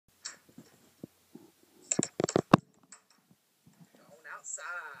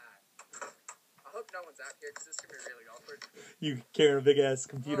outside. I hope no one's out here because this is gonna be really awkward. You carrying a big ass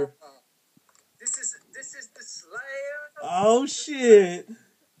computer. This is the Slayer. Oh shit!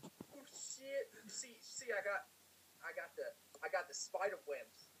 Oh shit! See, I got the spider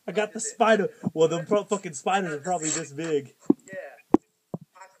webs. I got the spider. Well, the fucking spiders are probably this big. Yeah,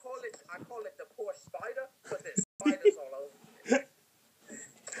 I call it the poor spider, but there's spiders all over.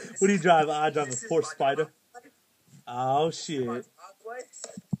 What do you drive? I drive a poor spider. Oh shit! The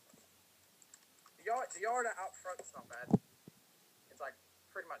yard out front's not bad. It's like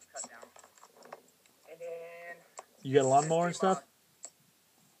pretty much cut down. And then you got a lawnmower and stuff?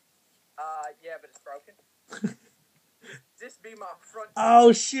 Yeah, but it's broken. This be my front.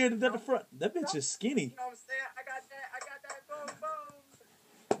 Oh shit! Is that the front? That bitch is skinny. You know what I'm saying? I got that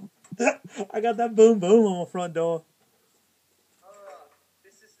boom boom. I got that boom boom on my front door.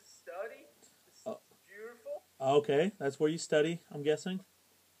 This is the study. This is beautiful. Okay, that's where you study, I'm guessing.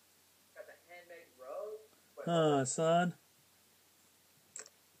 Got the handmade rug. Son.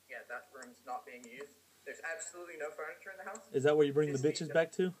 Yeah, that room's not being used. There's absolutely no furniture in the house. Is that where you bring the bitches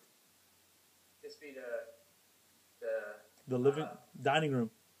back to? This be the living dining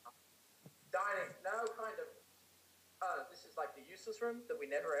room. Dining, no, kind of. This is like the useless room that we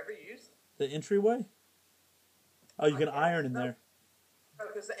never ever use. The entryway? Oh, you can iron in there. No,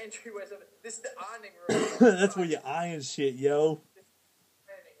 because the entryway's over. This is the ironing room. That's where you iron shit, yo. This is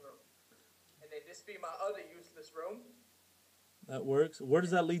the ironing room. And then this be my other useless room. That works. Where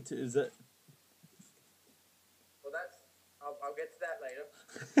does that lead to? Is that? Well, that's. I'll get to that later.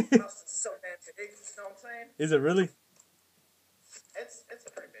 House is so damn big. You know what I'm saying? Is it really? It's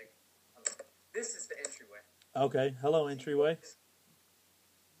pretty big. This is the entryway. Okay. Hello, entryway.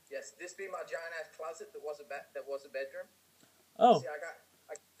 Yes, this be my giant ass closet that was a bedroom. Oh. See, I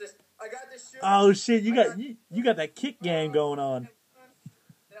got this shit. Oh shit! You got that kick game going on.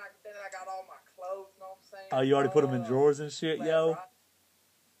 Then I got all my clothes. You know what I'm saying? Oh, you already put them in drawers and shit, yo.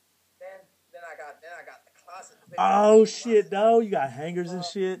 Then I got the closet. Oh shit, though. You got hangers and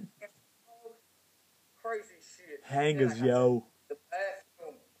shit. Crazy shit. Hangers, yo. The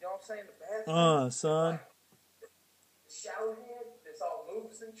bathroom. You know what I'm saying? The bathroom. Son. The shower head. This all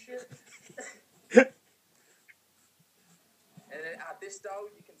moves and shit. And then out this door,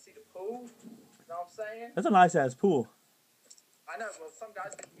 you can see the pool. You know what I'm saying? That's a nice ass pool. I know. Well, some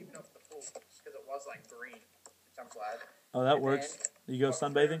guys didn't even up the pool just because it was like green, which I'm glad. Oh, that works. You go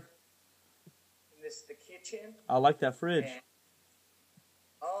sunbathing? And this is the kitchen. I like that fridge. And,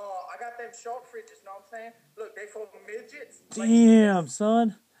 I got them short fridges. You know what I'm saying? Look, they for midgets. Damn,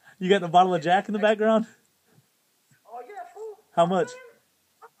 son. You got the bottle of Jack in the background? Oh yeah, fool. How much?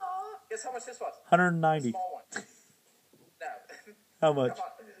 Guess how much this was? 190. Small one. No. How much?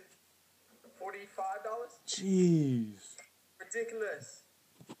 $45. Jeez. Ridiculous.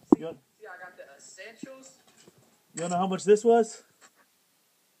 See, I got the essentials. You know how much this was?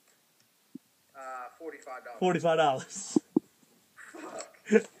 $45. $45. Fuck.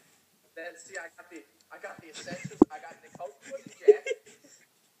 Then see, I got the essentials. I got the Coke for the Jack.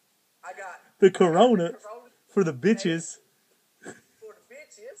 I got the Corona for the bitches. For the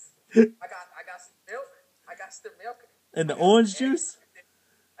bitches. I got some milk. I got the milk. And the orange juice.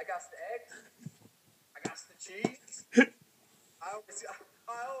 I got the eggs. I got the cheese. I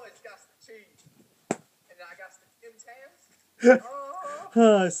always got the cheese. And then I got the Tim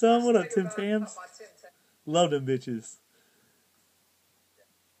Tams. Son, what up, Tim Tams? Love them bitches.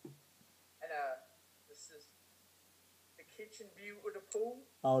 And this is the kitchen view of the pool.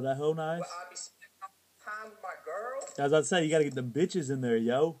 Oh, that whole nice. Where I be spending time with my girl. I was about to say, you gotta get them bitches in there,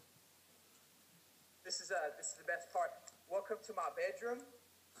 yo. This is the best part. Welcome to my bedroom.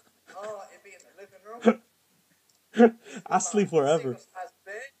 It be in the living room. I sleep wherever.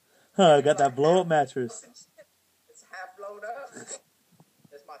 Bed. Got that blow up mattress. It's half blown up.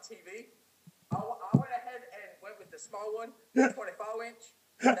 There's my TV. I went ahead and went with the small one, 24-inch.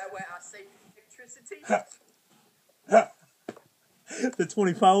 That way I save electricity. The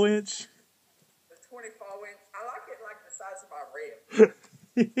 24-inch. The 24-inch. I like it like the size of my rib.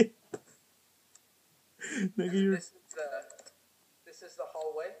 This is the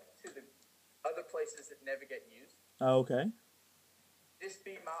hallway to the other places that never get used. Oh, okay. This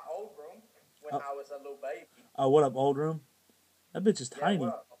be my old room when I was a little baby. Oh, what up, old room? That bitch is tiny. What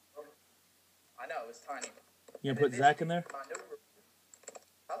up, old room? I know, it's tiny. You gonna put Zach in there? My new room.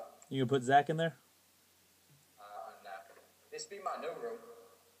 Huh? You gonna put Zach in there? No. This be my new room.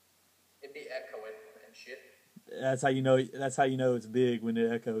 It be echoing and shit. That's how you know. That's how you know it's big when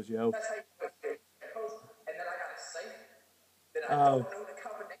it echoes, yo. That's how you know it's big. It echoes, and then I got a safe that I don't know the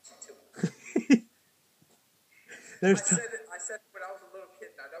combination to. I said when I was a little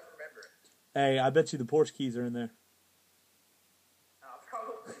Hey, I bet you the Porsche keys are in there.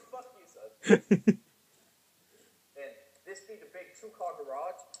 Probably. Fuck you, son. And this be the big 2-car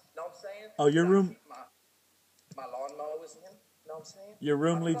garage. Know what I'm saying? Oh, your room. My lawnmower was in. Know what I'm saying? Your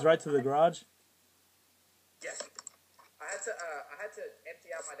room leads right to the garage. Yes. I had to empty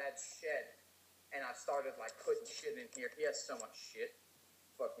out my dad's shed, and I started like putting shit in here. He has so much shit,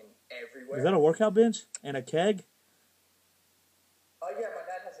 fucking everywhere. Is that a workout bench and a keg? Oh yeah, my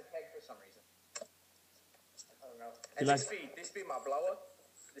dad has a keg for some reason. I don't know. And this be my blower.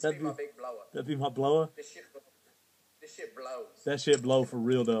 This be my big blower. That'd be my blower. This shit blows. That shit blow for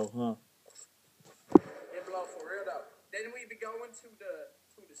real though, huh? It blow for real though. Then we be going to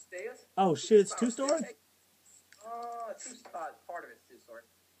the stairs. Oh shit, it's 2-story? Part of it's 2-story.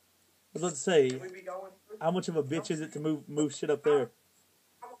 I was about to say, We be going through. how much of a bitch is it to move shit up there?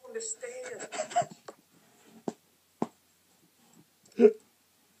 I'm on the stairs. And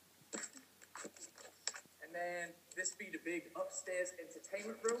then this be the big upstairs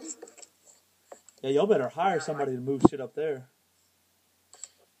entertainment room. Yeah, y'all better hire somebody to move shit up there.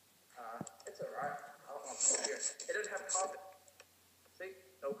 It's alright. I don't want to go here. It doesn't have carpet. See?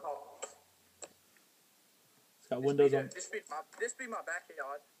 No carpet. It's got windows on. This be my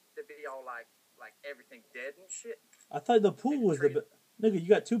backyard. To be all like everything dead and shit. I thought the pool was the... Nigga, you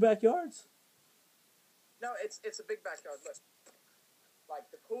got 2 backyards? No, it's a big backyard. Look.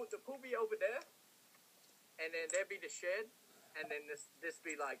 Like the pool be over there. And then there be the shed. And then this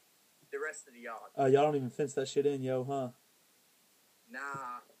be like the rest of the yard. Oh, y'all don't even fence that shit in, yo, huh?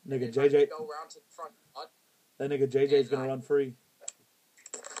 Nah. Nigga, And JJ... go around to the front yard. That nigga JJ's gonna run free.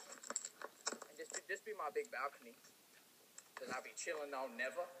 And this be my big balcony. Cause I be chilling on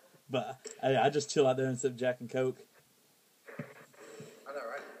never. But I just chill out there and sip Jack and Coke. I know,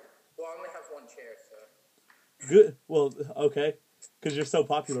 right? Well, I only have one chair, so. Good. Well, okay. Because you're so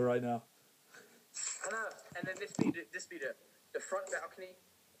popular right now. I know. And then this be the front balcony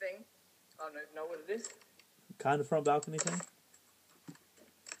thing. I don't know what it is. Kind of front balcony thing?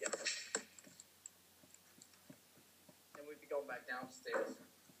 Yeah. And we'd be going back downstairs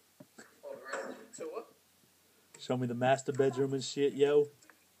for the rest of the tour. Show me the master bedroom and shit, yo.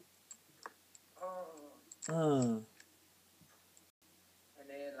 And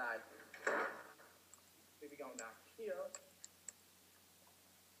then, like, we'd be going down here.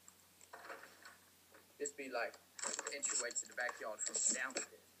 This be, like, entryway to the backyard from downstairs.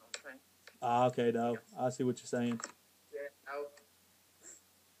 You know what I'm saying? Ah, okay, though. I see what you're saying. Yeah, out.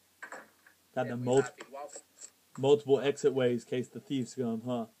 Got the multiple exit ways in case the thieves come,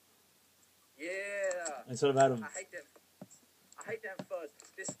 huh? Yeah. Instead of having... I hate them fuzz.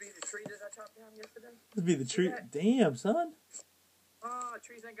 This be the tree that I chopped down yesterday? This be the tree... Damn, son. Oh,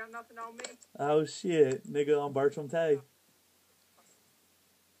 trees ain't got nothing on me. Oh, shit. Nigga on Bertram Tay. Alright,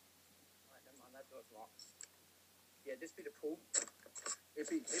 never mind. That door's locked. Yeah, this be the pool. It'd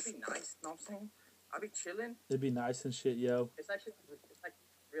be nice, you know what I'm saying? I'd be chilling. It'd be nice and shit, yo. It's like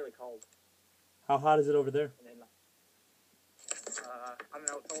really cold. How hot is it over there? And then I don't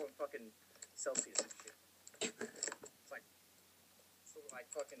know, it's all in fucking Celsius and shit. It's like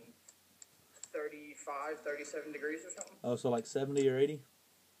fucking 35, 37 degrees or something. Oh, so like 70 or 80?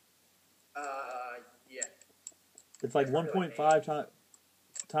 Yeah. It's like 1.5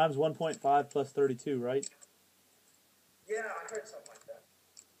 times 1.5 plus 32, right? Yeah, I heard something like that.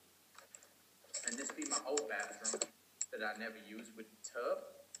 And this be my old bathroom that I never used with the tub.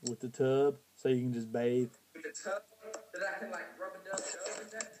 With the tub, so you can just bathe. With the tub that I can like rub a dub in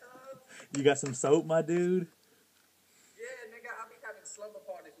that tub. You got some soap, my dude? Yeah, nigga, I be having slumber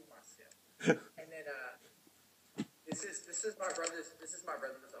parties with myself. And then this is my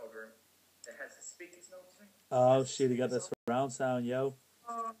brother's old room. It has the speakers and everything. Oh shit, he got that surround sound, yo.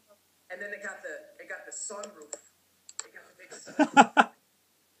 And then it got the sunroof. It got the big sun.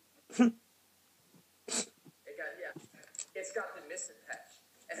 It's got the missing patch.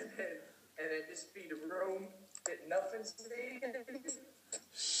 And then just be the room that nothing's in.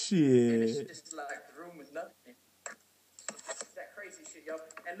 Shit. And it's just like the room with nothing. That crazy shit, yo.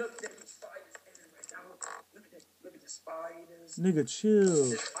 And look, there's spiders everywhere. Look at the spiders. Nigga,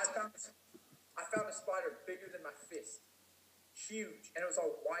 chill. I found a spider bigger than my fist. Huge. And it was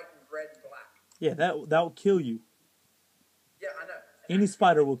all white and red and black. Yeah, that will kill you. Yeah, I know. Any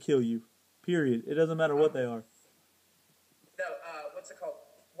spider will kill you. Period. It doesn't matter what they are. No, what's it called?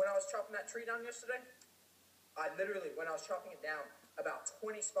 When I was chopping that tree down yesterday, when I was chopping it down, about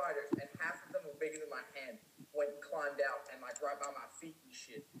 20 spiders, and half of them were bigger than my hand, went and climbed out and like right by my feet and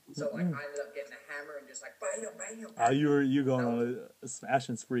shit. So like I ended up getting a hammer and just like bam, bam, bam. Oh, you going on a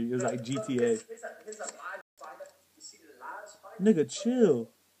smashing spree. It was like GTA. Here's a live spider. You see the live spider? Nigga, chill.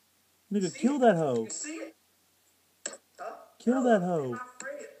 Nigga, kill that hoe. You see it? Huh? Kill that hoe. They're my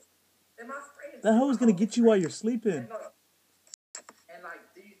friends. They're my friends. That hoe's gonna get you while you're sleeping. And like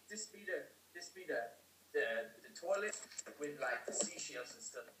this be the toilet with like the seashells and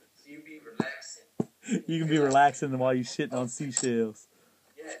stuff. So you be relaxing. You can be relaxing while you shitting on seashells.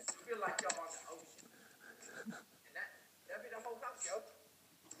 Yes.